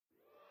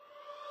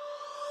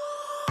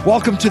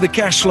Welcome to the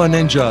Cashflow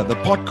Ninja, the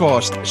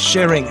podcast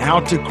sharing how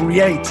to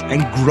create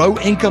and grow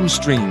income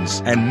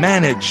streams and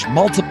manage,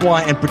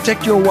 multiply, and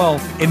protect your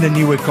wealth in the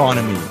new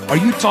economy. Are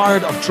you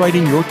tired of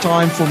trading your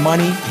time for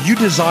money? Do you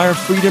desire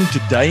freedom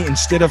today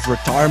instead of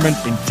retirement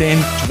in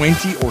 10,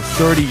 20, or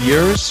 30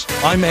 years?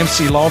 I'm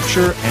MC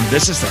Lobsher, and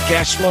this is the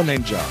Cashflow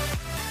Ninja.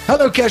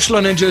 Hello,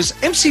 Cashflow Ninjas.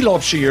 MC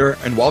Lobsher here,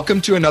 and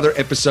welcome to another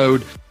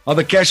episode of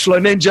the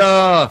Cashflow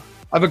Ninja.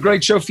 I have a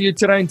great show for you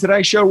today. In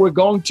today's show, we're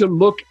going to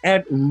look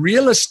at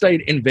real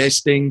estate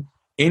investing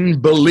in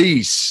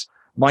Belize.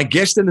 My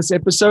guest in this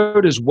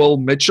episode is Will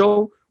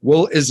Mitchell.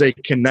 Will is a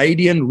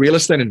Canadian real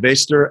estate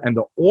investor and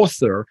the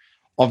author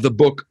of the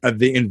book,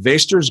 The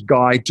Investor's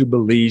Guide to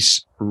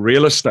Belize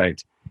Real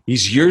Estate.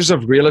 His years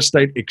of real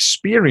estate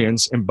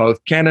experience in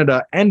both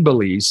Canada and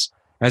Belize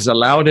has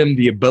allowed him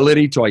the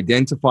ability to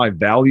identify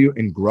value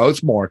in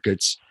growth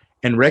markets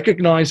and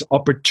recognize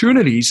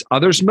opportunities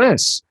others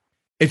miss.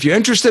 If you're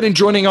interested in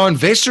joining our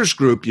investors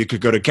group, you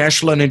could go to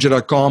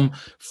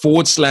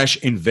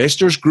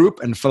cashflowninja.com/investors group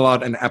and fill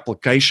out an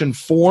application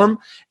form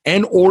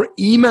or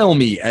email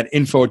me at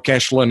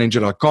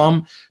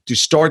info@cashflowninja.com to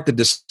start the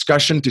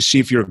discussion to see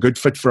if you're a good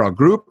fit for our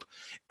group.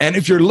 And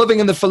if you're living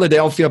in the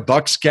Philadelphia,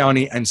 Bucks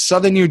County, and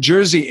Southern New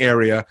Jersey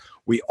area,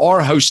 we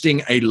are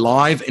hosting a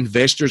live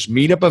investors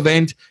meetup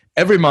event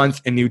every month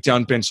in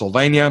Newtown,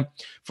 Pennsylvania.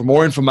 For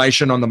more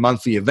information on the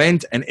monthly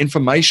event and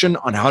information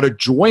on how to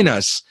join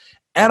us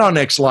at our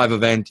next live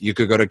event, you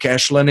could go to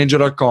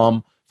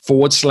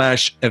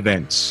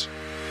cashflowninja.com/events.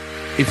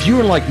 If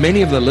you are like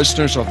many of the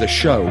listeners of the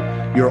show,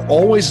 you're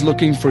always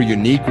looking for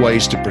unique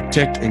ways to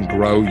protect and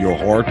grow your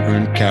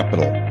hard-earned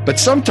capital. But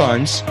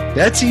sometimes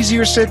that's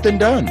easier said than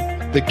done.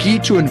 The key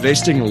to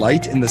investing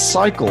late in the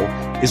cycle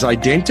is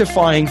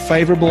identifying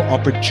favorable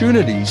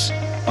opportunities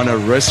on a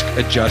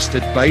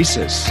risk-adjusted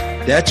basis.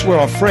 That's where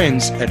our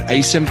friends at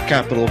ASIM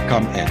Capital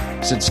come in.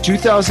 Since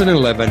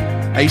 2011,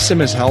 ASIM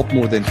has helped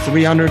more than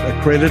 300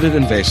 accredited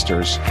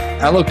investors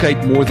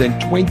allocate more than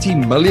 $20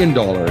 million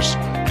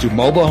to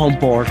mobile home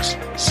parks,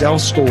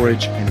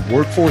 self-storage, and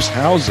workforce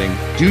housing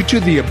due to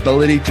the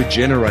ability to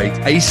generate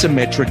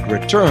asymmetric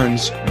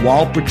returns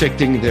while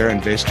protecting their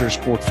investors'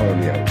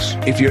 portfolios.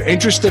 If you're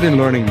interested in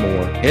learning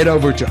more, head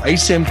over to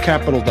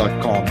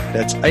asymcapital.com.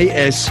 That's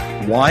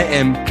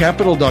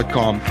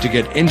asymcapital.com to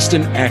get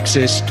instant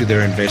access to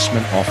their investment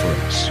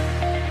offerings.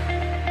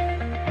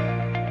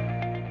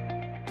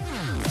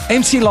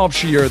 MC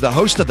Lobsher, the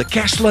host of the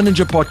Cashflow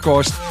Ninja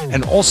podcast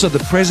and also the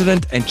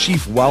president and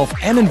chief wealth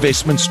and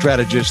investment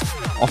strategist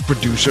of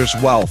Producers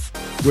Wealth,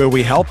 where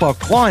we help our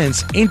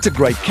clients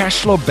integrate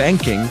cash flow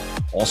banking,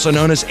 also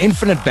known as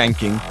infinite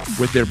banking,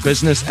 with their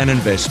business and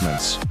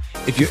investments.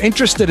 If you're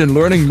interested in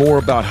learning more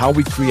about how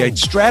we create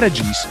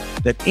strategies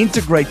that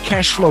integrate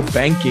cash flow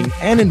banking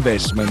and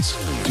investments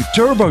to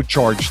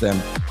turbocharge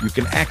them, you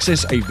can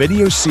access a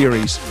video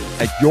series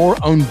at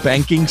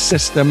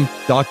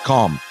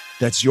yourownbankingsystem.com.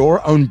 That's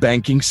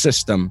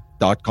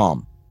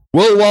yourownbankingsystem.com.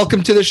 Will,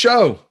 welcome to the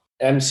show.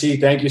 MC,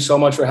 thank you so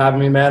much for having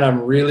me, man.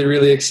 I'm really,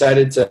 really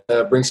excited to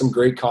bring some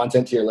great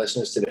content to your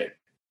listeners today.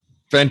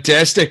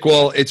 Fantastic.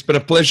 Well, it's been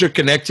a pleasure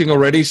connecting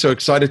already. So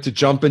excited to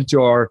jump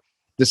into our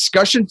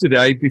discussion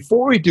today.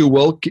 Before we do,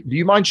 Will, do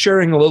you mind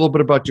sharing a little bit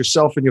about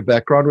yourself and your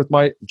background with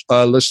my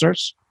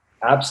listeners?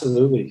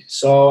 Absolutely.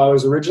 So I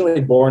was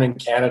originally born in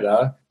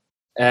Canada,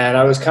 and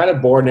I was kind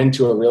of born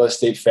into a real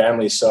estate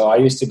family. So I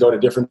used to go to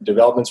different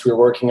developments we were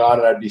working on,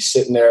 and I'd be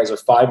sitting there as a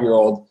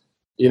 5-year-old,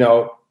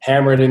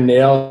 hammering in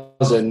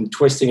nails and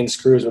twisting in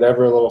screws,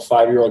 whatever a little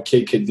 5-year-old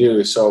kid could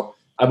do. So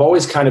I've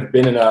always kind of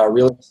been in a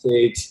real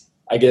estate,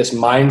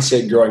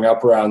 mindset growing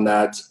up around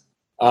that.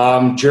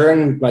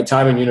 During my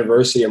time in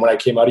university and when I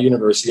came out of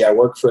university, I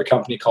worked for a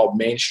company called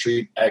Main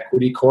Street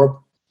Equity Corp.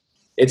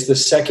 It's the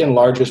second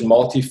largest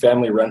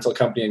multifamily rental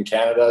company in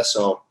Canada.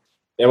 So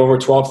they have over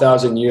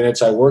 12,000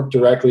 units. I worked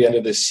directly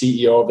under the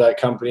CEO of that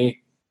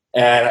company,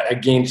 and I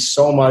gained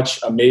so much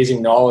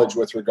amazing knowledge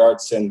with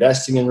regards to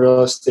investing in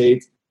real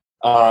estate,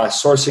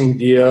 sourcing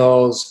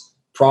deals,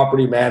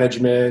 property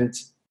management,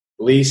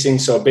 leasing.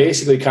 So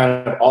basically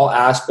kind of all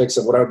aspects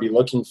of what I would be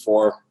looking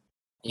for,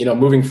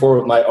 moving forward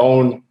with my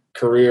own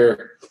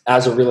career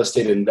as a real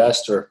estate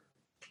investor.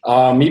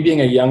 Me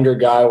being a younger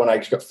guy, when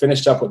I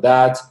finished up with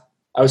that,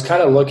 I was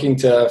kind of looking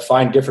to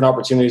find different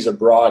opportunities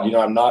abroad.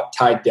 I'm not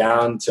tied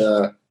down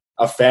to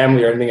a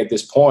family or anything at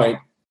this point.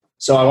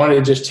 So I wanted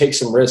to just take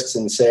some risks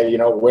and say,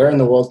 where in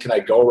the world can I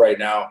go right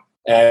now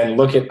and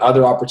look at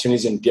other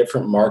opportunities in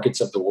different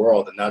markets of the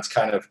world. And that's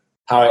kind of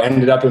how I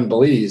ended up in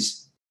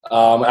Belize.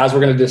 As we're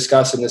going to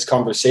discuss in this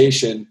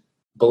conversation,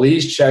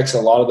 Belize checks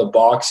a lot of the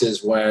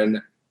boxes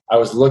when I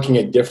was looking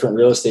at different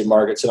real estate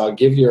markets. And I'll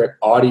give your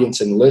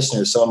audience and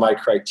listeners some of my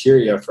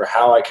criteria for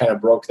how I kind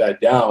of broke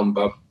that down.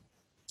 But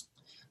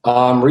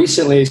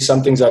recently,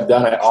 some things I've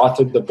done, I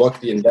authored the book,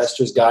 The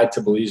Investor's Guide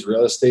to Belize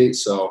Real Estate.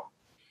 So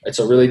it's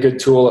a really good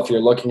tool if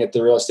you're looking at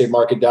the real estate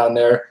market down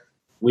there.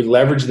 We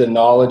leverage the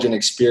knowledge and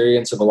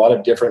experience of a lot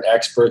of different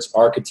experts,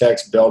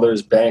 architects,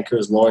 builders,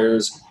 bankers,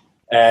 lawyers,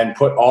 and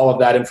put all of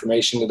that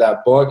information into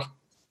that book.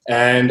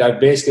 And I've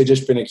basically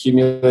just been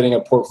accumulating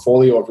a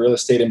portfolio of real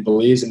estate in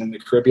Belize and in the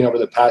Caribbean over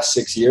the past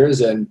 6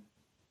 years, and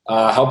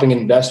helping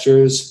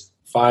investors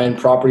find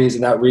properties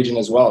in that region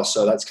as well.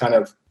 So that's kind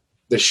of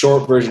the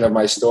short version of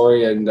my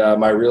story and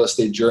my real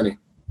estate journey.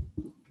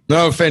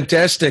 No,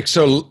 fantastic.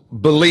 So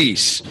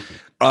Belize,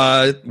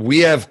 we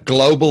have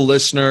global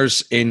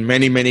listeners in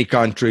many, many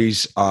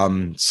countries.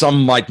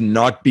 Some might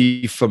not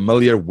be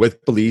familiar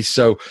with Belize.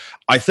 So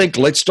I think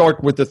let's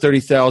start with the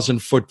 30,000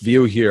 foot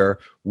view here,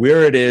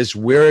 where it is,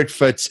 where it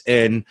fits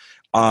in,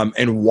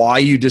 and why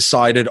you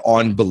decided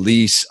on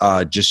Belize,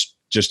 just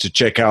to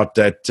check out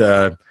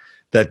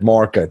that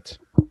market.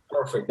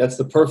 Perfect. That's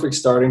the perfect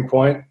starting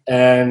point.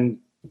 And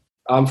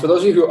for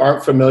those of you who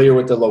aren't familiar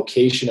with the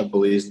location of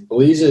Belize,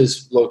 Belize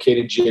is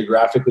located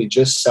geographically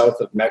just south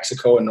of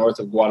Mexico and north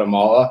of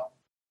Guatemala.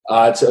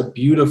 It's a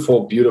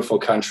beautiful, beautiful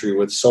country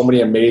with so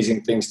many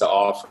amazing things to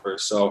offer.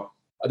 So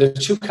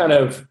there's two kind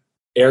of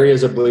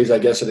areas of Belize, I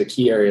guess, are the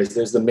key areas.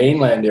 There's the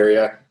mainland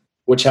area,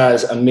 which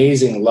has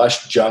amazing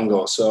lush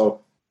jungle.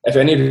 So if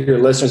any of your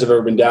listeners have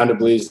ever been down to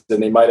Belize, then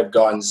they might have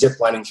gone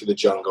ziplining through the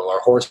jungle or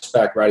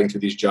horseback riding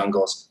through these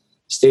jungles,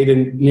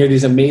 stayed near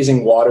these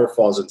amazing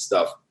waterfalls and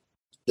stuff.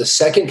 The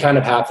second kind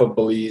of half of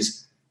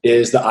Belize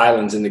is the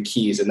islands and the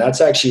Keys, and that's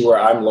actually where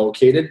I'm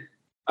located.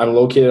 I'm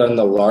located on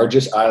the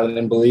largest island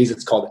in Belize.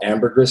 It's called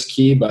Ambergris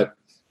Key, but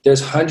there's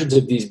hundreds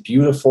of these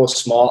beautiful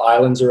small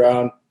islands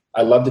around.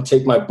 I love to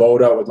take my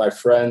boat out with my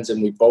friends,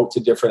 and we boat to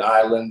different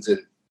islands and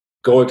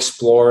go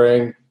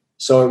exploring.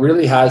 So it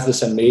really has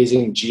this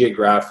amazing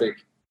geographic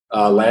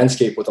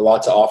landscape with a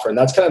lot to offer, and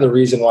that's kind of the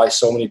reason why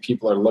so many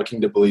people are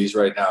looking to Belize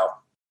right now.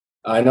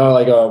 I know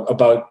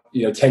about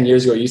 10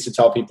 years ago, I used to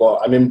tell people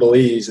I'm in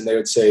Belize and they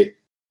would say,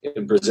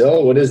 in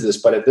Brazil, what is this?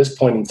 But at this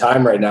point in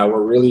time right now,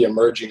 we're really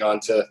emerging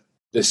onto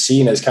the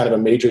scene as kind of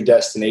a major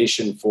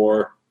destination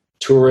for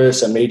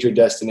tourists, a major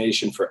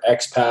destination for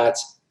expats.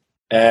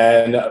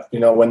 And,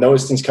 when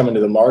those things come into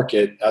the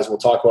market, as we'll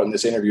talk about in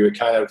this interview, it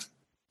kind of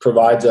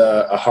provides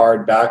a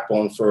hard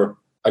backbone for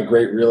a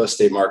great real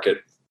estate market.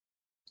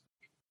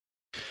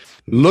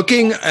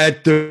 Looking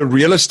at the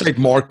real estate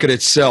market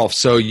itself,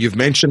 so you've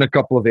mentioned a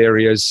couple of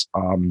areas,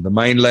 the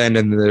mainland,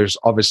 and there's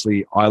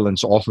obviously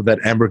islands off of that.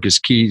 Ambergris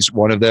Keys,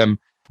 one of them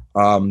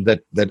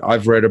that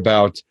I've read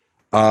about.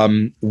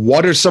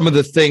 What are some of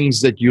the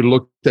things that you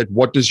looked at?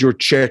 What does your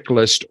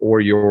checklist or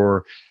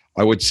your,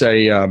 I would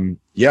say,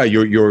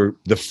 your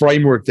the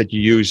framework that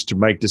you use to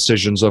make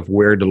decisions of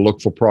where to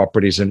look for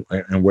properties and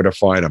where to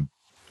find them?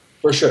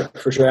 For sure.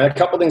 And a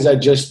couple of things I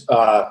just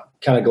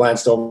kind of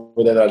glanced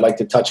over that I'd like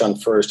to touch on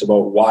first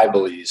about why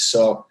Belize.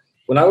 So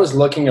when I was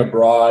looking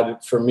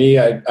abroad, for me,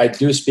 I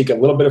do speak a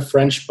little bit of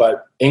French,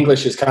 but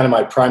English is kind of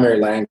my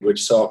primary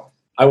language. So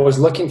I was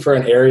looking for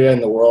an area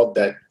in the world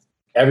that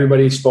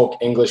everybody spoke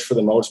English for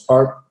the most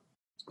part.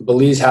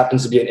 Belize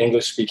happens to be an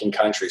English-speaking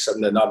country,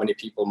 something that not many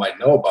people might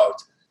know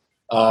about.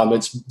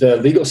 It's the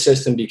legal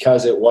system,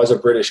 because it was a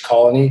British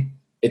colony.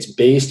 It's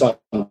based on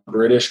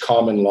British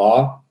common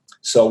law.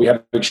 So we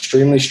have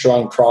extremely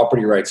strong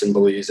property rights in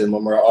Belize. And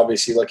when we're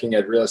obviously looking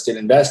at real estate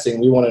investing,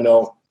 we want to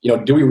know,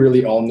 do we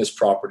really own this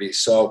property?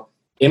 So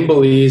in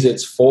Belize,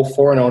 it's full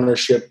foreign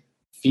ownership,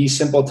 fee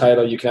simple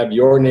title. You can have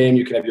your name,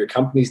 you can have your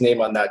company's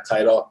name on that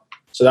title.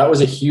 So that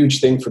was a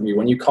huge thing for me.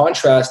 When you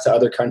contrast to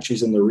other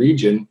countries in the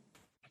region,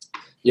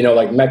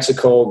 like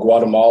Mexico,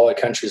 Guatemala,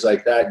 countries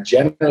like that,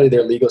 generally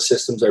their legal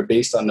systems are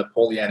based on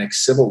Napoleonic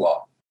civil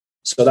law.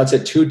 So that's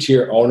a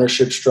two-tier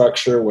ownership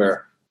structure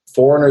where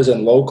foreigners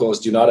and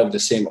locals do not have the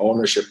same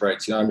ownership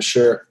rights. I'm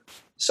sure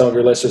some of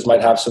your listeners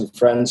might have some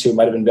friends who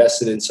might have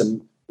invested in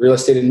some real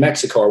estate in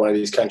Mexico or one of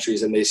these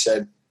countries, and they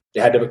said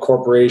they had to have a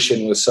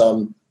corporation with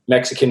some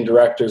Mexican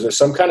directors or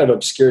some kind of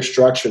obscure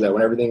structure that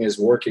when everything is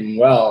working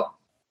well,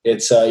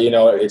 it's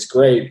it's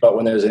great, but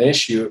when there's an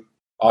issue,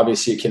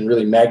 obviously it can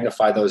really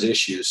magnify those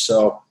issues.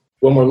 So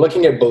when we're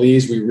looking at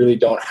Belize, we really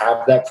don't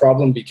have that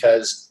problem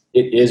because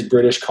it is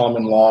British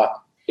common law.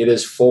 It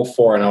is full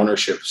foreign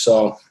ownership.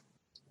 So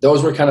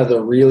those were kind of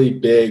the really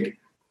big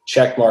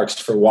check marks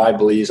for why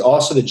Belize.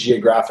 Also, the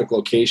geographic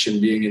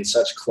location being in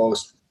such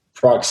close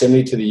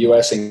proximity to the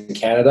U.S. and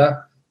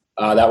Canada,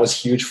 that was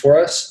huge for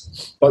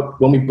us.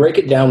 But when we break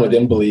it down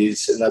within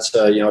Belize, and that's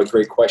a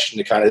great question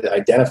to kind of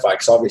identify,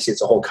 because obviously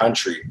it's a whole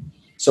country.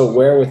 So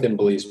where within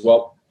Belize?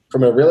 Well,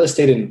 from a real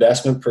estate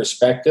investment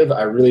perspective,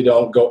 I really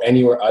don't go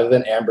anywhere other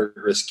than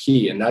Ambergris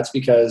Key, and that's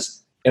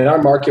because in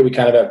our market we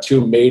kind of have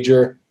two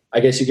major,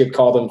 I guess you could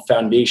call them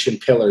foundation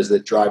pillars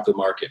that drive the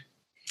market.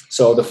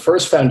 So the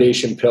first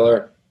foundation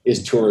pillar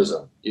is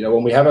tourism.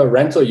 When we have a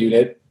rental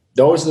unit,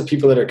 those are the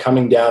people that are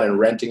coming down and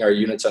renting our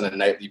units on a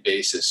nightly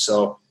basis.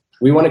 So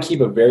we want to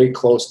keep a very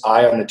close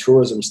eye on the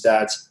tourism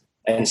stats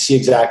and see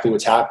exactly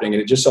what's happening.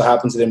 And it just so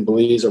happens that in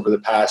Belize over the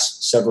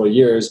past several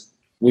years,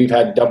 we've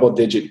had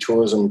double-digit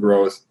tourism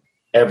growth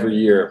every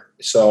year.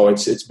 So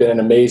it's been an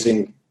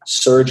amazing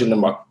surge in the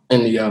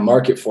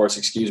market for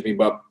us,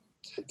 But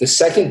the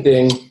second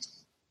thing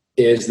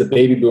is the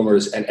baby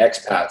boomers and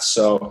expats.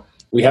 So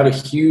we have a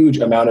huge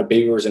amount of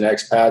baby boomers and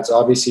expats.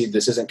 Obviously,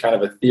 this isn't kind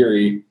of a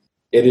theory.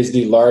 it is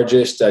the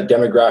largest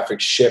demographic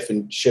shift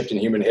in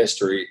human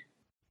history.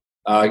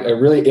 A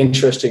really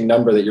interesting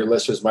number that your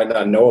listeners might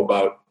not know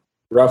about.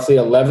 Roughly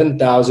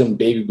 11,000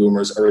 baby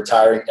boomers are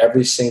retiring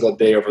every single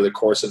day over the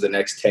course of the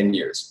next 10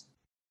 years.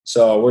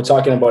 So we're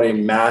talking about a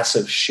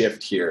massive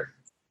shift here.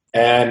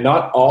 And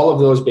not all of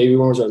those baby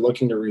boomers are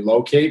looking to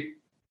relocate,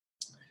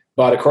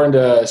 but according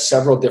to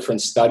several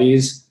different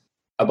studies,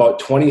 about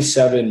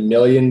 27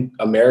 million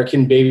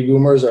American baby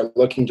boomers are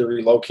looking to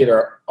relocate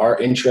or are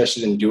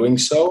interested in doing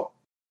so.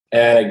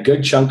 And a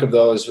good chunk of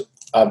those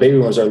baby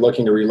boomers are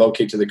looking to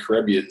relocate to the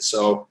Caribbean.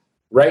 So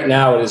right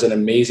now it is an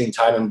amazing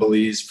time in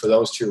Belize for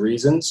those two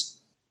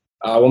reasons.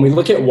 When we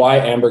look at why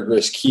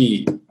Ambergris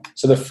Caye,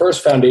 so the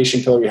first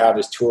foundation pillar we have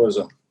is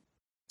tourism.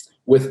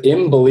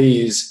 Within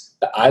Belize,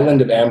 the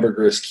island of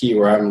Ambergris Caye,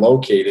 where I'm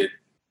located,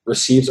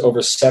 receives over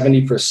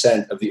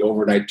 70% of the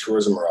overnight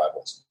tourism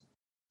arrivals.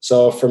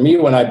 So for me,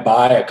 when I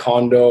buy a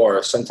condo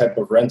or some type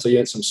of rental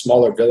unit, some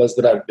smaller villas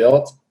that I've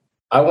built,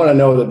 I want to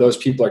know that those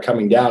people are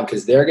coming down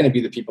because they're going to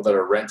be the people that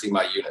are renting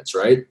my units,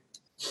 right?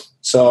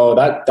 So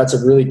that's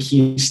a really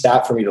key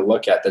stat for me to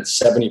look at, that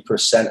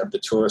 70% of the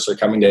tourists are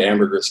coming to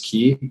Ambergris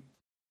Caye.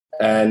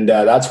 And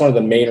that's one of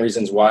the main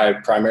reasons why I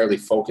primarily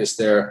focus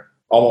there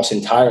almost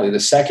entirely. The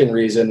second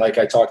reason, like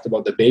I talked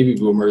about the baby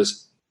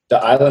boomers, the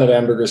island of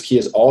Ambergris Caye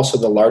is also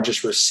the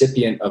largest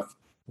recipient of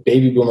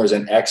baby boomers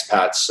and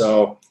expats.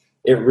 So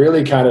it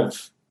really kind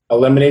of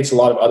eliminates a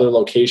lot of other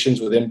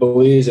locations within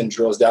Belize and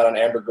drills down on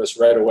Ambergris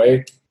right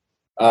away.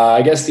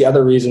 I guess the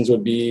other reasons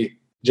would be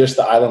just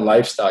the island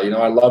lifestyle.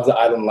 I love the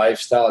island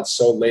lifestyle. It's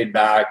so laid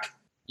back.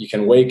 You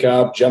can wake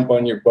up, jump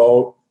on your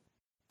boat,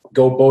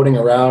 go boating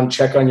around,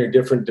 check on your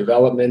different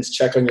developments,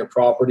 check on your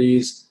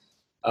properties.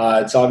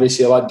 It's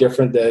obviously a lot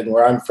different than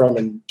where I'm from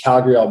in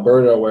Calgary,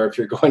 Alberta, where if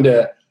you're going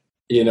to,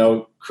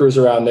 cruise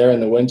around there in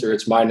the winter,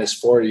 it's minus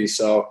 40.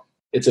 So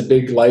it's a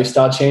big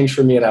lifestyle change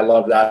for me, and I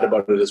love that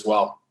about it as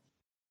well.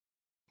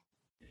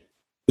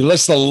 You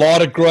list a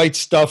lot of great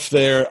stuff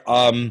there.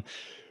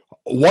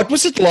 What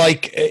was it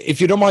like,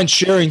 if you don't mind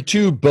sharing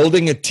too,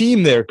 building a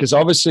team there? Because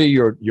obviously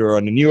you're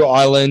on a new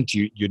island.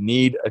 You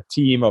need a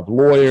team of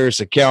lawyers,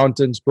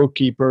 accountants,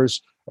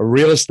 bookkeepers, a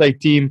real estate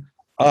team.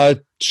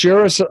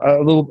 Share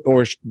a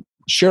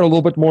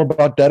little bit more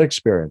about that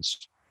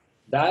experience.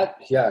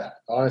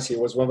 Honestly,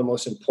 it was one of the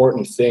most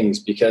important things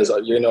because,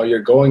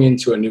 you're going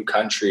into a new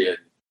country.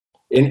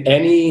 In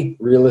any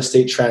real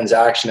estate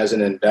transaction as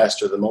an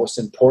investor, the most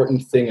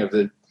important thing of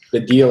the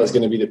deal is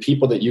going to be the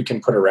people that you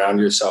can put around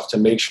yourself to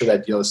make sure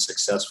that deal is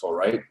successful,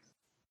 right?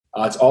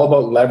 It's all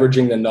about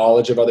leveraging the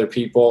knowledge of other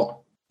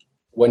people.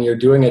 When you're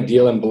doing a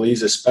deal in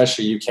Belize,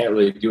 especially, you can't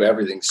really do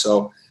everything.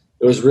 So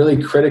it was really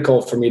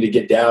critical for me to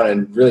get down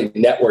and really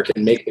network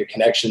and make the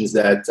connections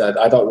that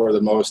I thought were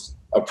the most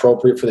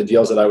appropriate for the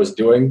deals that I was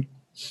doing.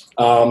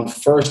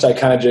 First, I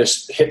kind of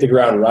just hit the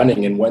ground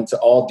running and went to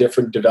all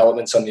different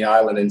developments on the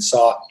island and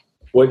saw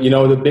what,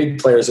 the big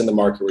players in the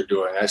market were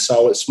doing. I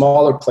saw what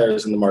smaller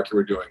players in the market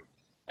were doing.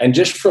 And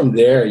just from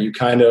there, you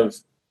kind of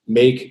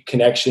make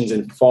connections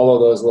and follow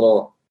those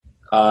little,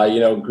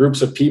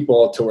 groups of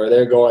people to where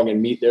they're going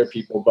and meet their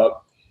people.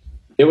 But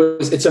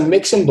it's a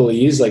mix in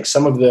Belize. Like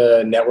some of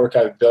the network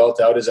I've built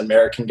out is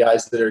American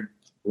guys that are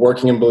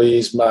working in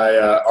Belize. My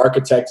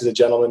architect is a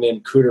gentleman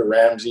named Cooter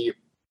Ramsey.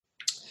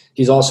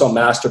 He's also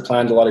master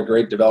planned a lot of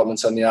great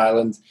developments on the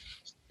island.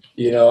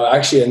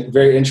 Actually a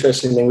very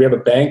interesting thing, we have a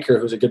banker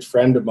who's a good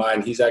friend of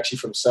mine. He's actually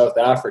from South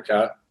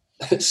Africa.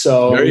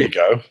 So there you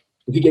go.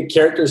 We get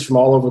characters from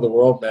all over the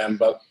world, man.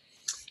 But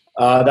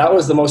that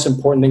was the most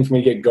important thing for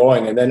me to get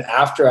going. And then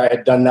after I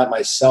had done that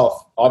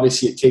myself,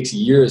 obviously it takes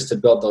years to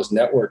build those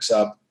networks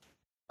up.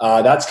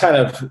 That's kind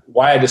of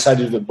why I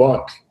decided to do the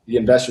book, The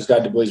Investor's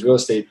Guide to Belize Real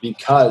Estate,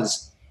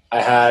 because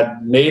I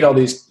had made all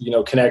these,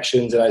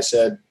 connections, and I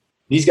said,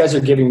 these guys are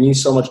giving me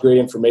so much great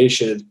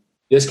information.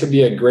 This could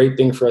be a great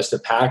thing for us to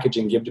package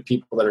and give to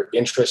people that are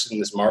interested in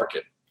this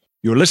market.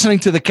 You're listening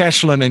to The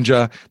Cashflow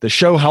Ninja, the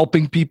show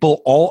helping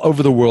people all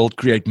over the world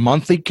create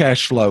monthly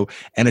cash flow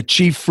and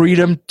achieve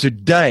freedom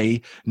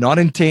today, not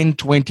in 10,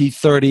 20,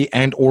 30,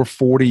 and or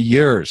 40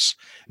 years.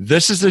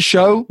 This is the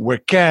show where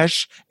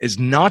cash is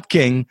not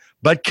king,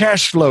 but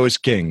cash flow is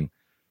king.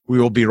 We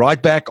will be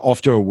right back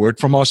after a word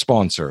from our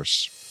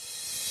sponsors.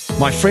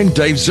 My friend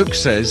Dave Zook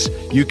says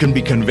you can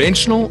be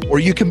conventional or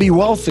you can be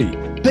wealthy.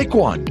 Pick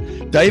one.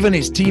 Dave and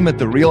his team at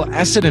The Real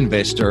Asset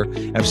Investor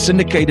have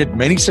syndicated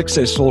many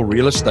successful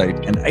real estate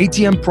and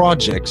ATM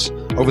projects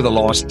over the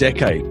last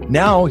decade.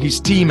 Now his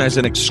team has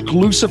an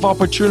exclusive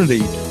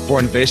opportunity for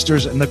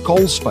investors in the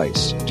coal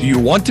space. Do you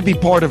want to be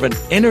part of an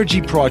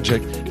energy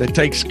project that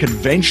takes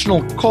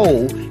conventional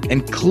coal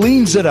and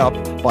cleans it up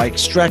by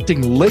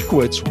extracting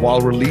liquids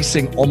while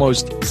releasing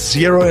almost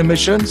zero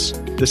emissions?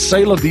 The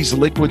sale of these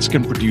liquids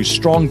can produce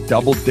strong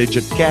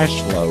double-digit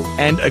cash flow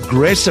and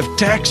aggressive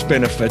tax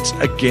benefits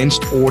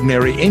against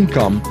ordinary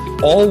income,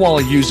 all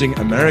while using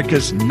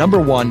America's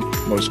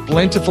 #1 most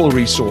plentiful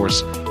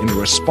resource in a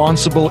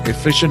responsible,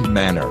 efficient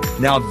manner.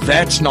 Now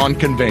that's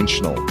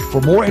non-conventional.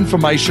 For more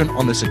information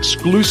on this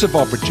exclusive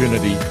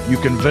opportunity, you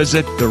can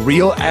visit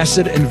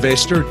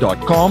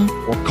therealassetinvestor.com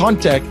or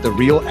contact the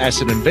Real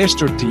Asset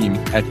Investor team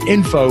at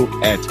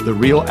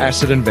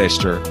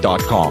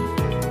info@therealassetinvestor.com.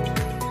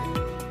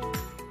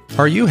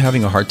 Are you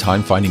having a hard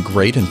time finding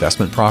great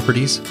investment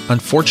properties?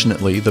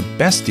 Unfortunately, the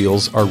best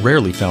deals are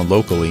rarely found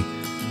locally.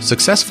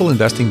 Successful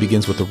investing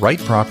begins with the right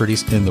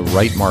properties in the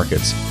right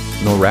markets.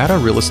 Norada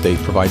Real Estate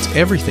provides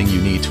everything you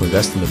need to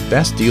invest in the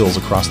best deals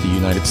across the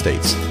United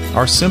States.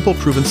 Our simple,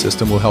 proven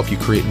system will help you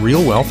create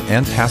real wealth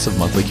and passive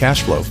monthly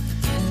cash flow.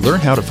 Learn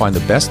how to find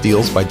the best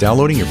deals by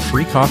downloading your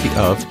free copy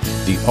of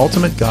The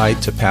Ultimate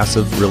Guide to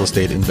Passive Real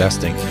Estate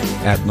Investing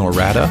at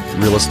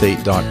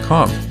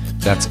noradarealestate.com.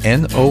 That's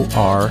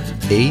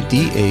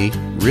NORADA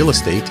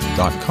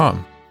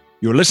realestate.com.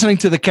 You're listening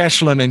to The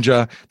Cashflow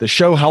Ninja, the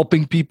show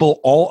helping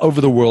people all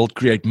over the world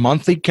create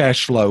monthly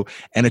cash flow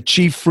and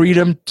achieve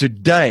freedom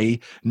today,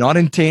 not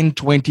in 10,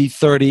 20,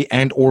 30,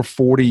 and or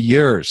 40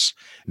 years.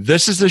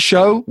 This is the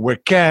show where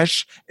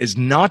cash is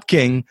not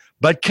king,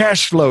 but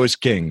cash flow is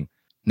king.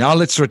 Now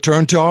let's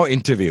return to our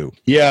interview.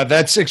 Yeah,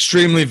 that's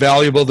extremely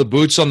valuable. The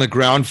boots on the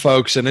ground,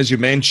 folks. And as you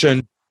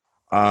mentioned,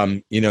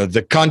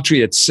 the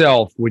country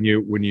itself, when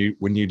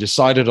you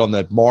decided on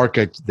that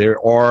market, there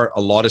are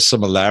a lot of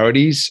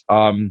similarities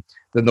than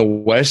the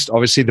West.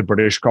 Obviously, the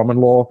British common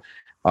law,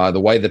 the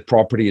way that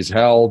property is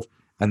held,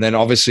 and then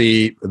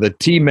obviously the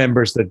team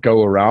members that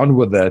go around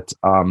with it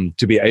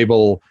to be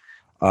able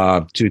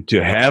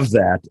to have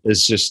that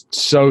is just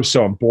so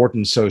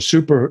important, so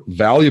super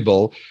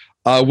valuable.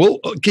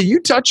 Can you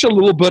touch a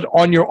little bit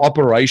on your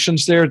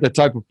operations there, the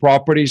type of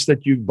properties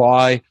that you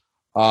buy?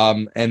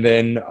 And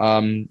then,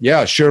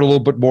 share a little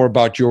bit more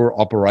about your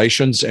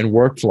operations and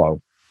workflow.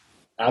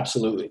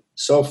 Absolutely.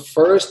 So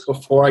first,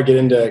 before I get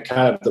into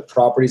kind of the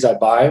properties I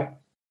buy,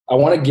 I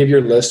want to give your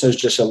listeners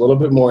just a little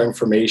bit more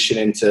information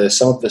into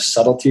some of the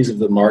subtleties of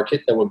the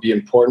market that would be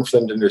important for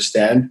them to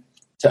understand.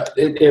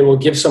 It will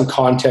give some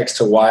context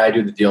to why I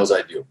do the deals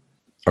I do.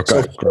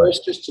 Okay. So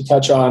first, just to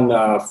touch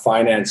on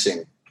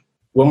financing.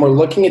 When we're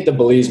looking at the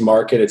Belize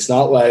market, it's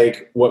not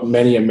like what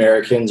many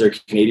Americans or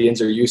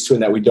Canadians are used to in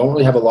that we don't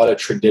really have a lot of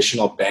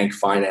traditional bank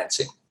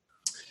financing.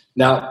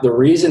 Now, the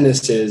reason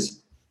this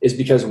is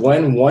because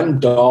when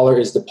 $1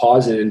 is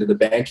deposited into the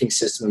banking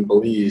system in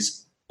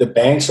Belize, the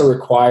banks are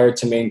required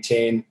to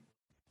maintain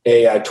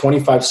a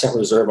 25-cent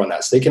reserve on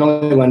that. So they can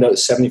only lend out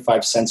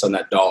 75 cents on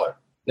that dollar.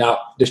 Now,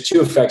 there's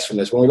two effects from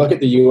this. When we look at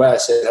the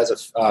U.S., it has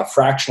a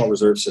fractional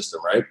reserve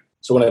system, right?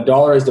 So when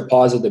 $1 is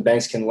deposited, the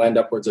banks can lend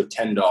upwards of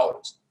 $10.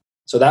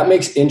 So that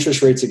makes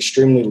interest rates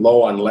extremely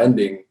low on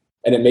lending,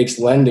 and it makes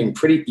lending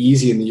pretty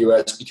easy in the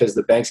U.S. because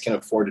the banks can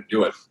afford to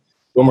do it.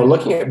 When we're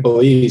looking at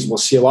Belize, we'll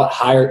see a lot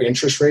higher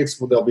interest rates.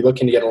 They'll be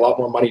looking to get a lot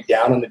more money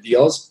down on the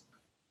deals.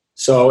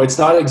 So it's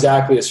not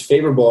exactly as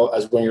favorable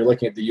as when you're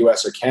looking at the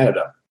U.S. or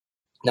Canada.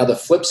 Now, the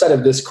flip side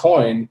of this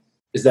coin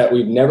is that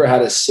we've never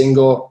had a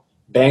single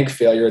bank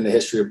failure in the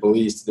history of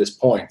Belize to this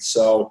point.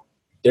 So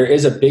there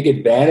is a big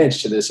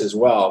advantage to this as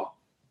well.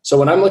 So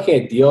when I'm looking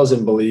at deals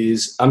in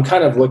Belize, I'm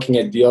kind of looking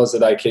at deals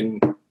that I can,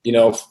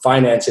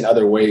 finance in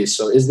other ways.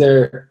 So is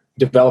there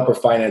developer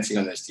financing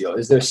on this deal?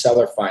 Is there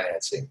seller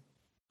financing?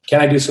 Can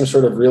I do some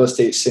sort of real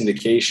estate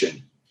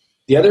syndication?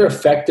 The other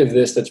effect of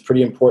this that's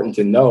pretty important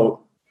to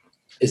note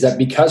is that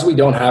because we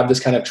don't have this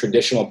kind of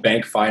traditional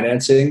bank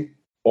financing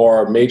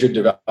or major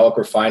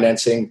developer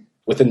financing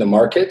within the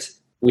market,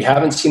 we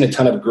haven't seen a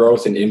ton of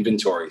growth in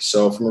inventory.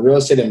 So from a real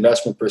estate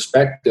investment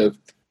perspective,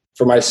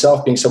 for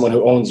myself, being someone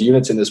who owns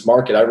units in this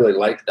market, I really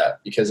like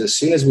that because as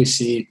soon as we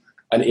see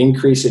an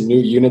increase in new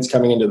units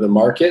coming into the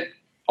market,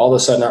 all of a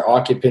sudden our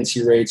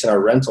occupancy rates and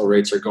our rental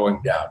rates are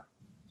going down.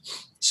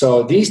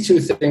 So these two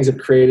things have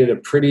created a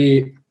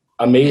pretty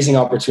amazing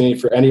opportunity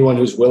for anyone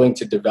who's willing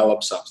to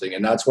develop something.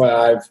 And that's why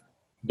I've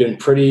been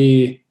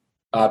pretty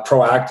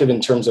proactive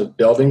in terms of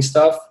building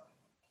stuff.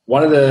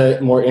 One of the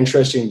more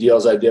interesting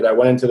deals I did, I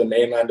went into the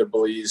mainland of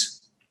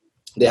Belize.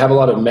 They have a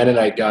lot of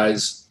Mennonite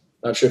guys.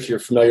 Not sure if you're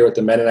familiar with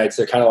the Mennonites.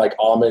 They're kind of like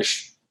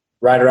Amish,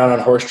 ride around on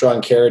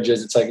horse-drawn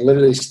carriages. It's like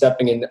literally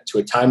stepping into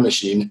a time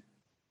machine.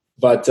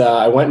 But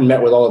I went and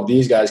met with all of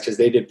these guys because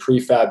they did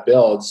prefab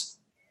builds,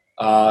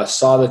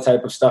 saw the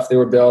type of stuff they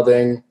were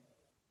building,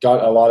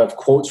 got a lot of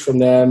quotes from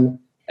them,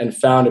 and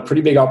found a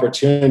pretty big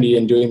opportunity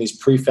in doing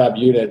these prefab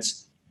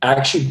units,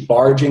 actually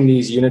barging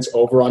these units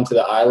over onto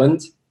the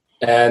island.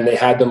 And they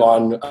had them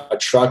on a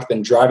truck,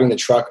 then driving the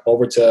truck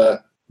over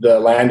to the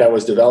land I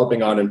was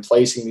developing on and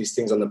placing these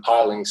things on the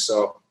pilings.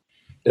 So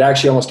it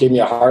actually almost gave me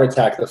a heart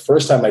attack the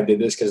first time I did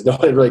this because no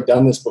one had really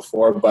done this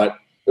before. But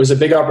it was a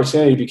big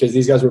opportunity because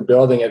these guys were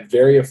building at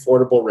very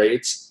affordable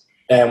rates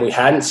and we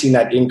hadn't seen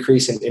that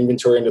increase in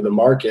inventory into the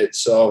market.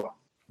 So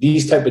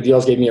these type of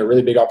deals gave me a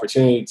really big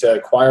opportunity to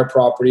acquire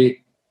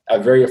property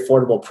at very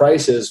affordable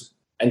prices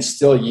and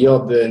still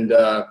yield and,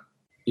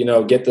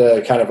 get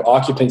the kind of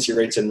occupancy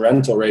rates and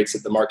rental rates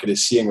that the market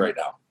is seeing right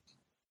now.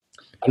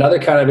 Another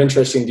kind of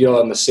interesting deal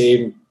on the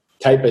same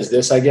type as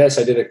this, I guess,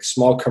 I did a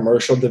small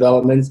commercial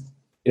development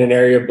in an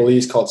area of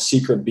Belize called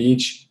Secret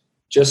Beach.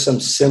 Just some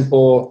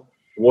simple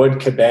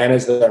wood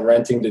cabanas that I'm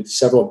renting to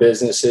several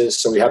businesses.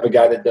 So we have a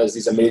guy that does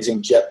these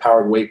amazing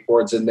jet-powered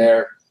wakeboards in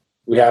there.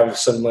 We have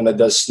someone that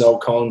does snow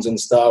cones and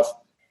stuff.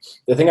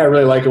 The thing I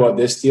really like about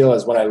this deal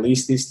is when I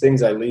lease these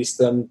things, I lease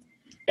them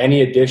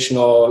any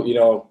additional,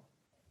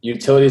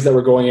 utilities that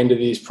were going into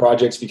these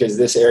projects, because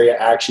this area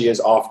actually is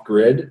off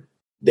grid.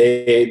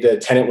 The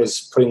tenant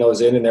was putting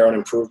those in their own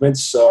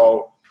improvements.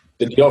 So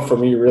the deal for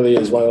me really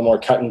is one of the more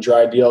cut and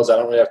dry deals. I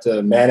don't really have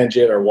to manage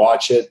it or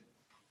watch it.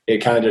 It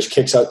kind of just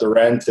kicks out the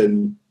rent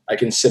and I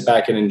can sit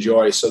back and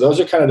enjoy. So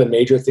those are kind of the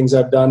major things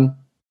I've done.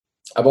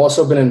 I've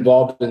also been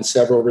involved in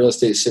several real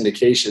estate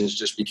syndications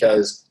just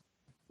because,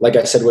 like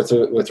I said,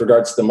 with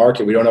regards to the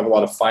market, we don't have a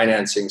lot of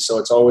financing. So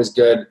it's always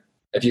good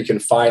if you can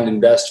find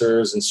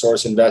investors and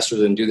source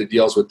investors and do the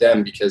deals with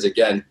them, because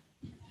again,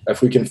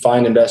 if we can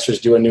find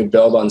investors, do a new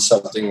build on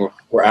something,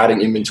 we're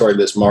adding inventory to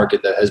this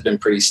market that has been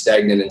pretty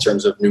stagnant in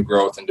terms of new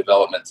growth and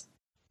development.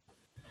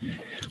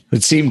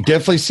 It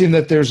definitely seem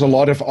that there's a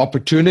lot of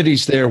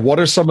opportunities there. What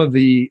are some of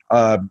the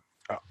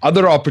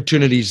other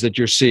opportunities that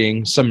you're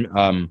seeing,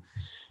 some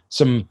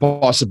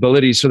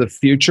possibilities for the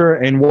future,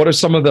 and what are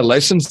some of the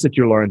lessons that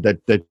you learned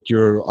that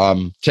you're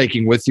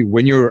taking with you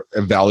when you're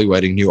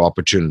evaluating new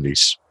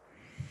opportunities?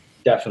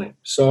 Definitely.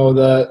 So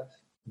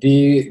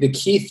the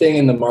key thing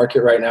in the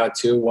market right now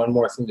too, one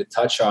more thing to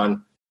touch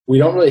on, we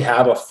don't really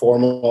have a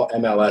formal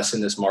MLS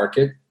in this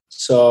market.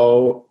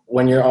 So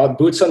when you're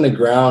boots on the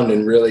ground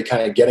and really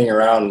kind of getting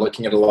around,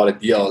 looking at a lot of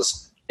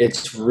deals,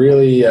 it's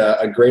really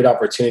a great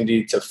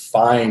opportunity to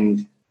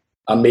find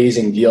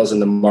amazing deals in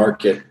the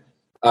market.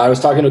 I was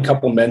talking to a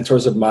couple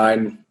mentors of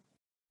mine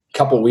a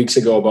couple of weeks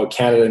ago about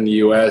Canada and the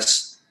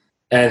US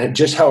and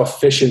just how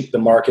efficient the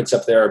markets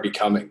up there are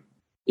becoming.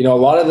 A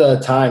lot of the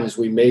times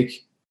we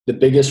make the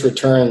biggest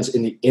returns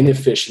in the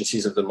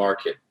inefficiencies of the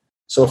market.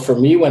 So for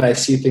me, when I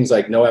see things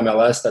like no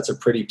MLS, that's a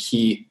pretty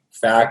key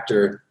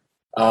factor.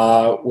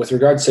 With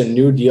regards to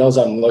new deals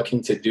I'm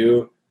looking to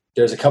do,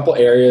 there's a couple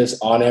areas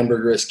on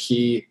Ambergris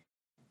Key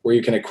where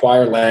you can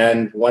acquire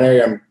land. One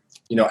area I'm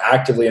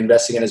actively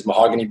investing in is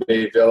Mahogany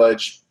Bay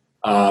Village.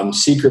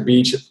 Secret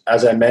Beach,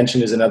 as I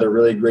mentioned, is another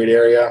really great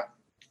area.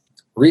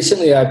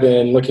 Recently, I've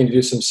been looking to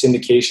do some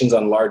syndications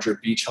on larger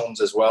beach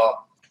homes as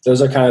well. Those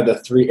are kind of the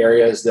three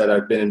areas that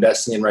I've been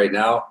investing in right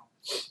now.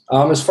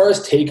 As far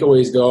as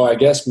takeaways go, I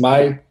guess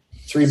my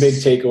three big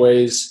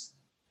takeaways,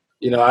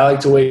 I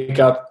like to wake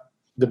up.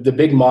 The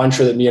big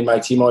mantra that me and my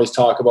team always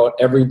talk about,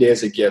 every day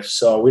is a gift.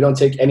 So we don't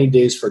take any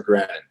days for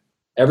granted.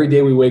 Every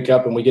day we wake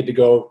up and we get to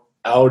go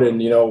out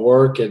and,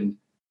 work and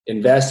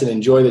invest and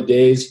enjoy the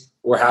days.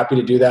 We're happy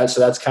to do that. So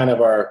that's kind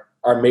of our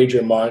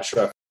major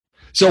mantra.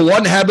 So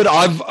one habit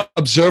I've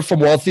observed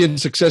from wealthy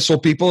and successful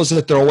people is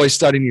that they're always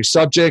studying new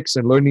subjects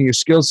and learning new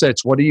skill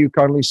sets. What are you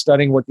currently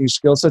studying? What new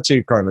skill sets are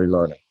you currently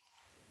learning?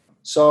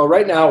 So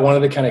right now, one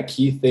of the kind of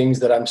key things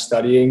that I'm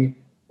studying,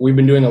 we've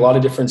been doing a lot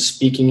of different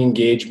speaking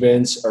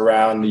engagements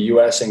around the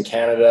US and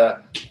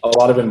Canada, a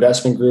lot of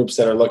investment groups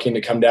that are looking to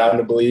come down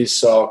to Belize.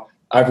 So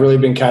I've really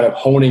been kind of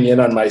honing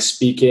in on my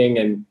speaking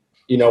and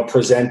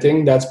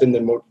presenting. That's been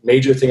the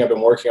major thing I've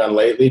been working on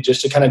lately,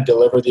 just to kind of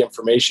deliver the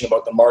information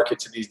about the market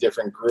to these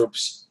different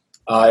groups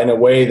in a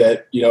way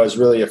that, is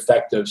really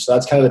effective. So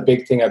that's kind of the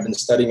big thing I've been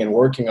studying and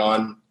working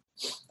on.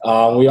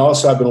 We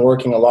also have been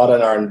working a lot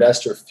on our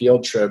investor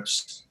field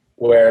trips,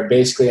 where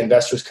basically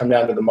investors come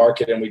down to the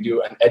market and we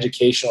do an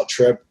educational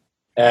trip,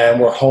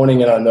 and we're honing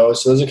in on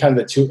those. So those are kind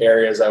of the two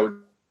areas I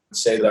would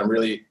say that I'm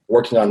really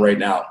working on right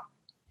now.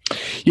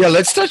 Yeah,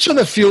 let's touch on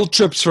the field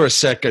trips for a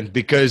second,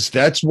 because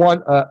that's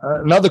one.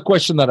 Another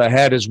question that I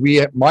had is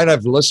we might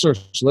have listeners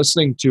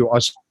listening to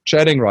us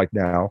chatting right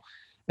now,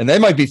 and they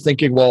might be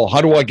thinking, well, how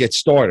do I get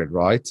started,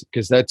 right?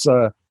 Because that's,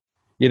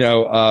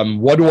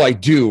 what do I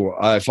do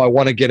if I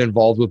want to get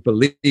involved with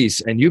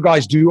Belize? And you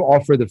guys do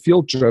offer the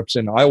field trips,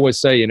 and I always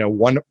say,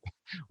 when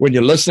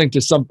you're listening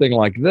to something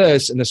like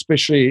this, and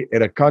especially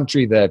in a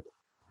country that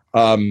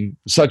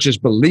such as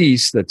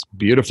Belize, that's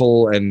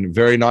beautiful and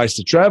very nice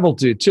to travel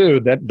to too,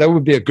 that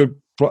would be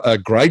a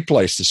great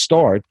place to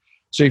start.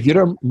 So if you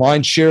don't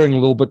mind sharing a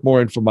little bit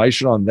more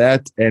information on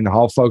that and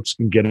how folks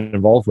can get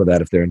involved with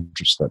that if they're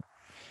interested.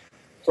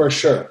 For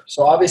sure.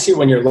 So obviously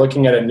when you're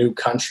looking at a new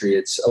country,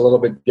 it's a little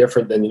bit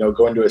different than,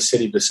 going to a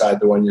city beside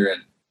the one you're in.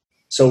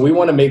 So we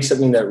want to make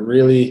something that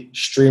really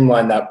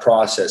streamline that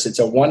process. It's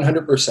a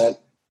 100%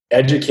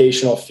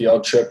 educational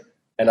field trip.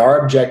 And our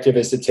objective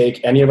is to take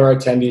any of our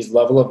attendees'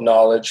 level of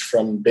knowledge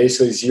from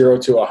basically 0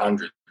 to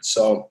 100.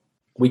 So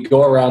we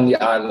go around the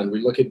island.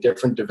 We look at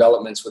different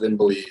developments within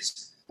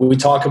Belize. We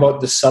talk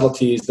about the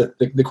subtleties,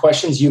 the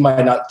questions you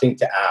might not think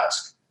to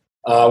ask.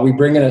 We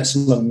bring in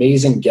some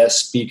amazing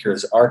guest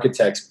speakers,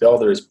 architects,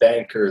 builders,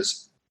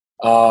 bankers,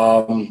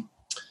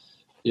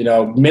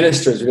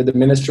 ministers. We had the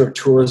Minister of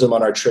Tourism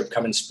on our trip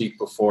come and speak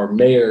before,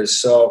 mayors.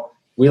 So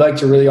we like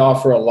to really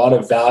offer a lot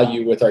of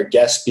value with our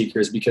guest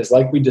speakers because,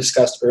 like we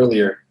discussed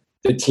earlier,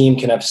 the team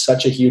can have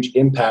such a huge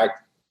impact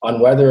on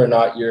whether or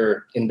not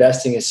your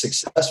investing is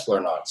successful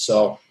or not.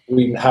 So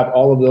we have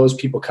all of those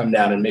people come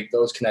down and make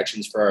those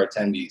connections for our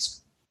attendees.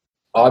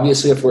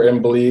 Obviously, if we're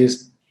in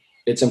Belize,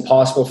 it's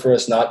impossible for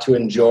us not to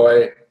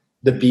enjoy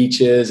the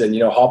beaches and,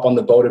 hop on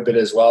the boat a bit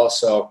as well.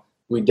 So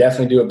we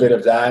definitely do a bit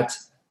of that.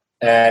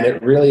 And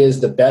it really is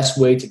the best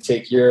way to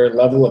take your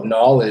level of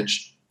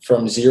knowledge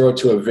from zero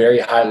to a very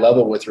high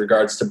level with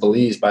regards to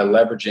Belize by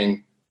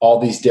leveraging all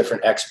these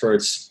different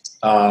experts,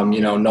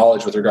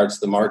 knowledge with regards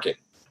to the market.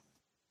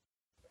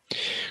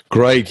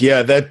 Great.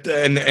 Yeah, that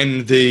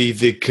and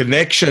the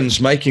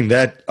connections making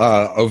that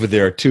over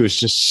there too is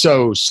just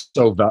so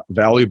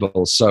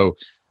valuable. So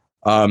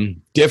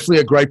definitely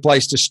a great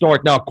place to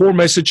start. Now, core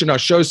message in our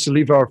show is to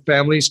leave our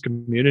families,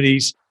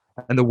 communities,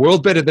 and the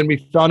world better than we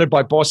found it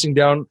by passing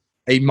down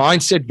a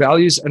mindset,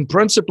 values, and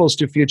principles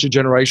to future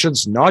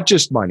generations, not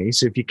just money.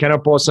 So if you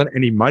cannot pass on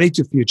any money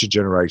to future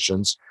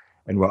generations,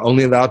 and we're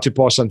only allowed to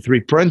pass on 3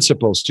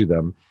 principles to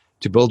them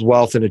to build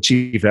wealth and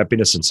achieve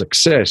happiness and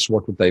success,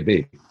 what would they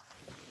be?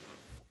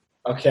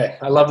 Okay,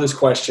 I love this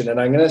question.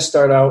 And I'm going to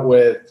start out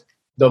with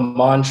the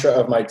mantra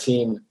of my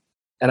team.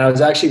 And I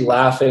was actually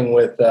laughing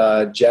with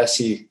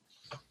Jesse,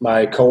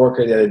 my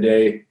coworker, the other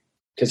day,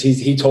 because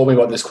he told me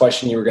about this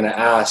question you were going to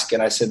ask.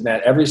 And I said,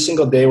 man, every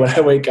single day when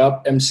I wake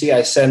up, MC,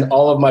 I send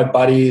all of my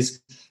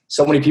buddies,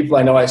 so many people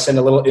I know, I send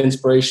a little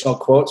inspirational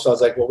quote. So I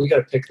was like, well, we got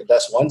to pick the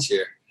best ones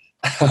here.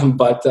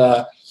 But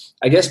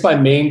I guess my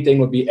main thing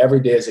would be every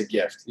day is a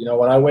gift.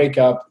 When I wake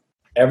up,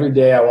 every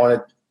day I want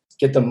to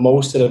get the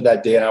most out of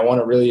that day and I want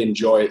to really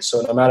enjoy it.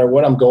 So no matter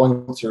what I'm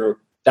going through,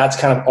 that's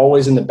kind of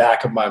always in the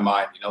back of my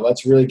mind.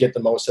 Let's really get the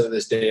most out of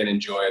this day and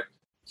enjoy it.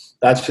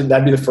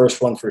 That'd be the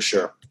first one for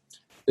sure.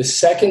 The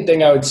second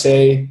thing I would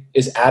say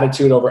is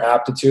attitude over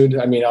aptitude.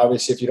 I mean,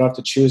 obviously, if you don't have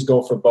to choose,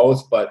 go for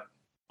both, but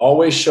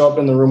always show up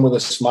in the room with a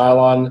smile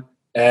on.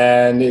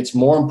 And it's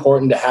more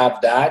important to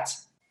have that.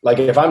 Like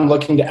if I'm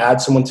looking to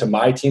add someone to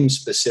my team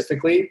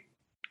specifically,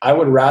 I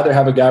would rather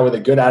have a guy with a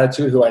good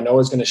attitude who I know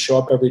is going to show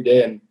up every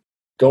day and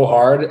go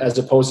hard as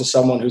opposed to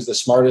someone who's the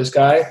smartest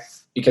guy,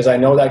 because I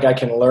know that guy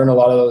can learn a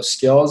lot of those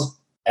skills.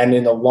 And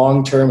in the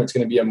long term, it's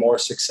going to be a more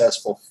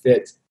successful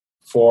fit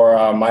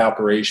for my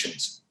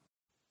operations.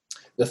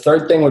 The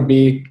third thing would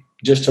be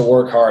just to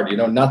work hard.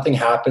 Nothing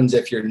happens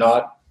if you're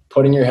not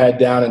putting your head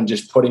down and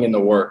just putting in the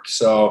work.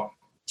 So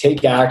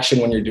take action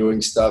when you're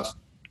doing stuff.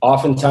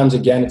 Oftentimes,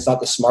 again, it's not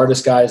the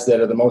smartest guys that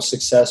are the most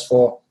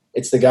successful.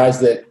 It's the guys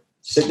that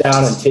sit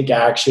down and take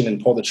action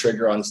and pull the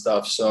trigger on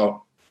stuff.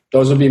 So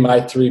those would be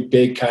my 3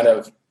 big kind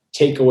of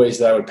takeaways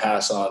that I would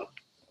pass on.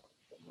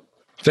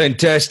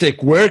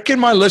 Fantastic. Where can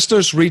my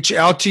listeners reach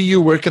out to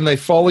you? Where can they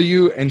follow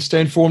you and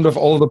stay informed of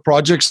all of the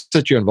projects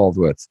that you're involved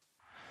with?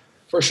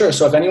 For sure.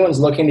 So if anyone's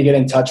looking to get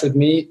in touch with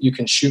me, you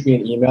can shoot me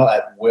an email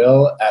at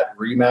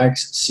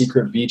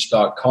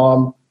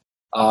will@remaxsecretbeach.com.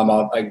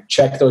 I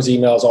check those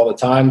emails all the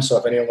time. So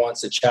if anyone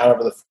wants to chat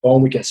over the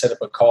phone, we can set up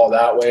a call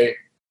that way.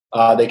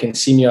 They can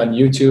see me on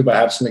YouTube. I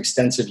have some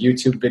extensive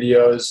YouTube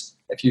videos.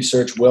 If you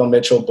search Will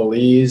Mitchell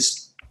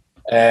Belize,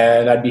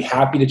 and I'd be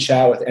happy to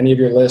chat with any of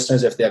your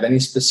listeners if they have any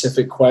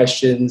specific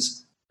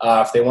questions,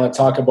 if they want to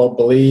talk about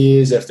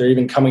Belize, if they're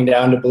even coming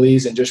down to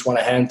Belize and just want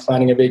a hand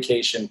planning a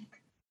vacation.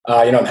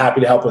 I'm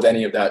happy to help with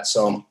any of that.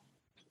 So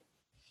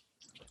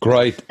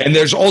great. And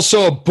there's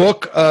also a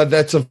book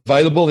that's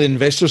available, The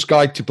Investor's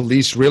Guide to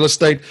Belize Real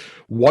Estate.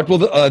 What will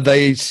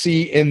they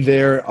see in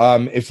there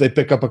if they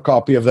pick up a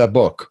copy of that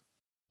book?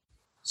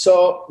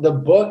 So the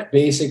book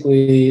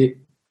basically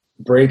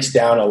breaks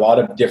down a lot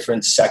of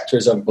different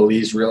sectors of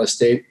Belize real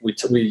estate. We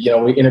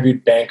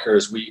interviewed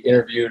bankers, we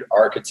interviewed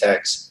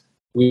architects,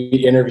 we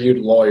interviewed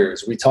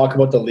lawyers. We talk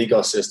about the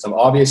legal system.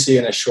 Obviously,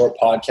 in a short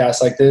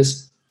podcast like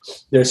this,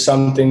 there's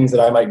some things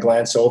that I might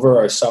glance over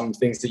or some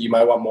things that you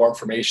might want more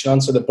information on.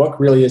 So the book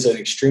really is an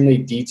extremely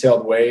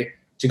detailed way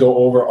to go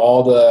over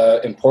all the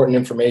important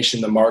information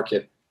in the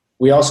market.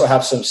 We also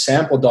have some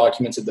sample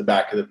documents at the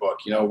back of the book.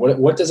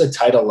 What does a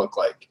title look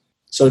like?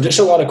 So just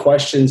a lot of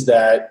questions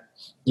that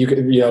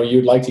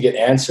you'd like to get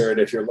answered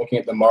if you're looking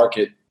at the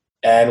market.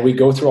 And we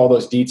go through all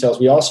those details.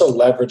 We also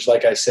leverage,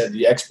 like I said,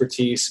 the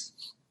expertise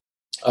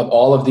of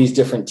all of these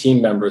different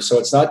team members. So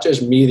it's not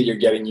just me that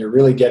you're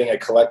really getting a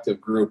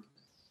collective group.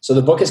 So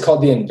the book is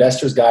called The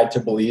Investor's Guide to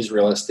Belize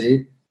Real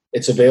Estate.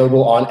 It's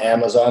available on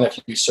Amazon. If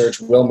you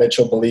search Will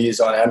Mitchell Belize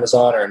on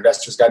Amazon or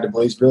Investor's Guide to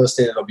Belize Real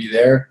Estate, it'll be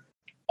there.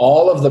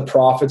 All of the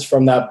profits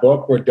from that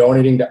book we're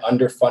donating to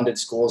underfunded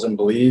schools in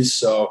Belize.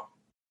 So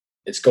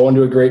it's going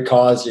to a great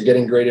cause. You're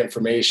getting great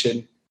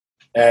information.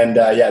 And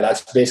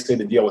that's basically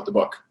the deal with the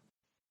book.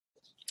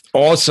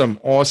 Awesome.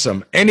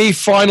 Any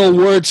final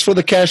words for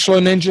the cash flow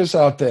ninjas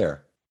out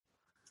there?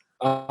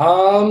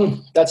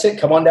 That's it.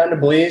 Come on down to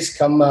Belize.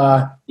 Come,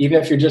 even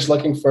if you're just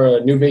looking for a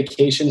new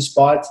vacation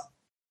spot,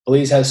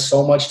 Belize has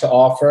so much to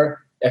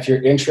offer. If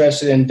you're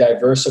interested in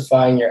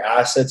diversifying your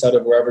assets out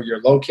of wherever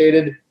you're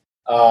located,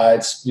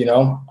 it's,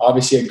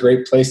 obviously a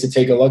great place to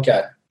take a look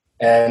at.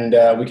 And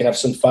we can have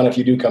some fun if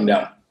you do come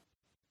down.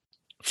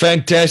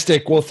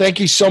 Fantastic. Well, thank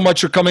you so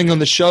much for coming on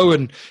the show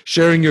and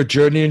sharing your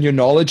journey and your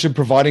knowledge and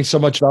providing so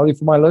much value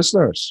for my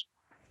listeners.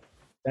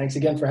 Thanks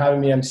again for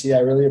having me, MC. I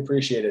really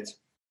appreciate it.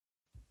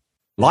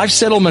 Life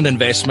settlement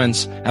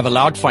investments have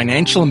allowed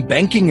financial and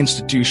banking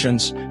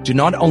institutions to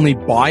not only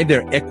buy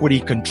their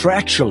equity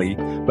contractually,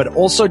 but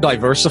also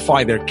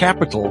diversify their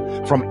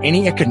capital from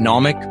any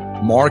economic,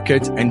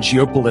 market, and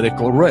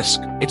geopolitical risk.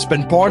 It's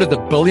been part of the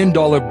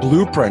billion-dollar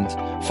blueprint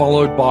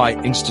followed by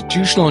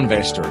institutional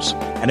investors.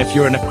 And if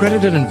you're an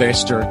accredited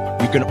investor,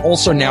 you can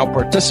also now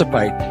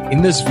participate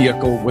in this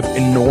vehicle with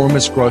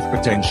enormous growth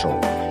potential.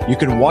 You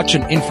can watch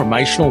an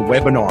informational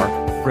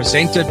webinar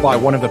presented by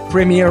one of the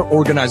premier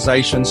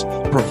organizations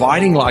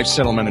providing life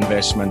settlement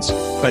investments,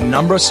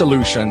 Penumbra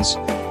Solutions,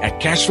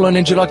 at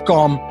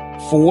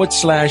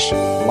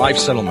cashflowninja.com/life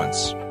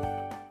settlements.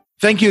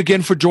 Thank you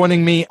again for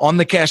joining me on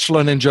the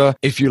Cashflow Ninja.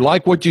 If you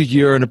like what you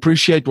hear and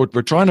appreciate what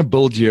we're trying to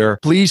build here,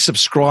 please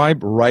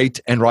subscribe, rate,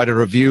 and write a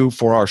review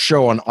for our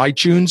show on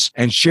iTunes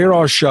and share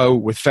our show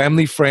with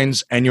family,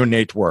 friends, and your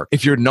network.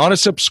 If you're not a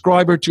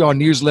subscriber to our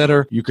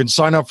newsletter, you can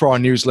sign up for our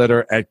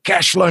newsletter at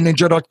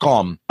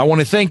cashflowninja.com. I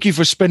want to thank you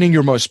for spending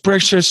your most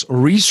precious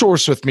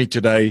resource with me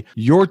today,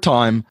 your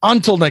time.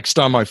 Until next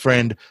time, my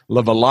friend,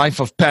 live a life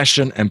of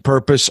passion and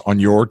purpose on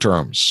your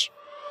terms.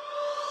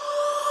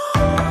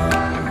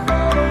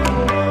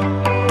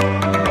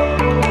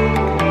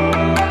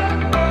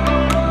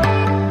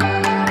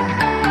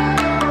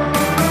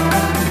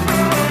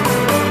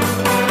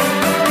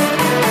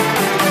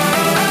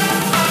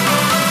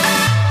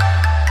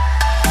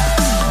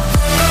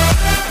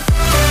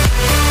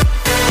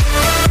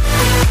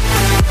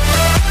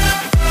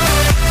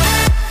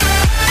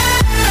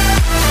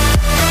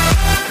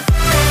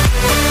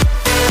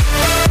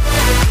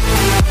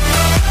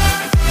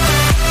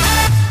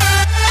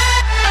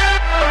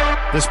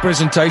 This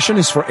presentation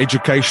is for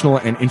educational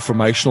and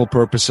informational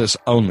purposes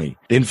only.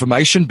 The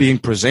information being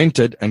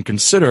presented and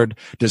considered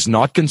does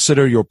not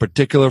consider your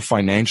particular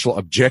financial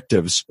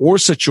objectives or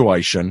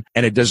situation,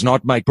 and it does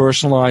not make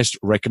personalized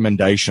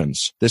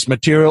recommendations. This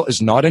material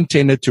is not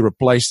intended to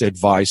replace the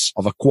advice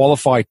of a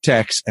qualified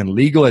tax and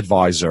legal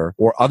advisor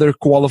or other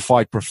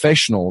qualified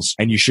professionals,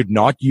 and you should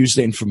not use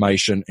the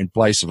information in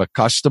place of a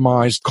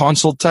customized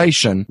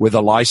consultation with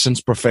a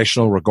licensed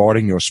professional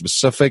regarding your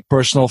specific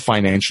personal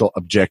financial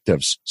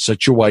objectives,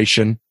 situation,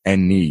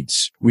 and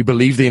needs. We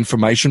believe the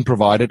information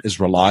provided is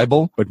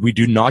reliable, but we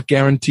do not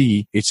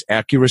guarantee its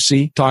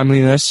accuracy,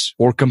 timeliness,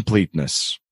 or completeness.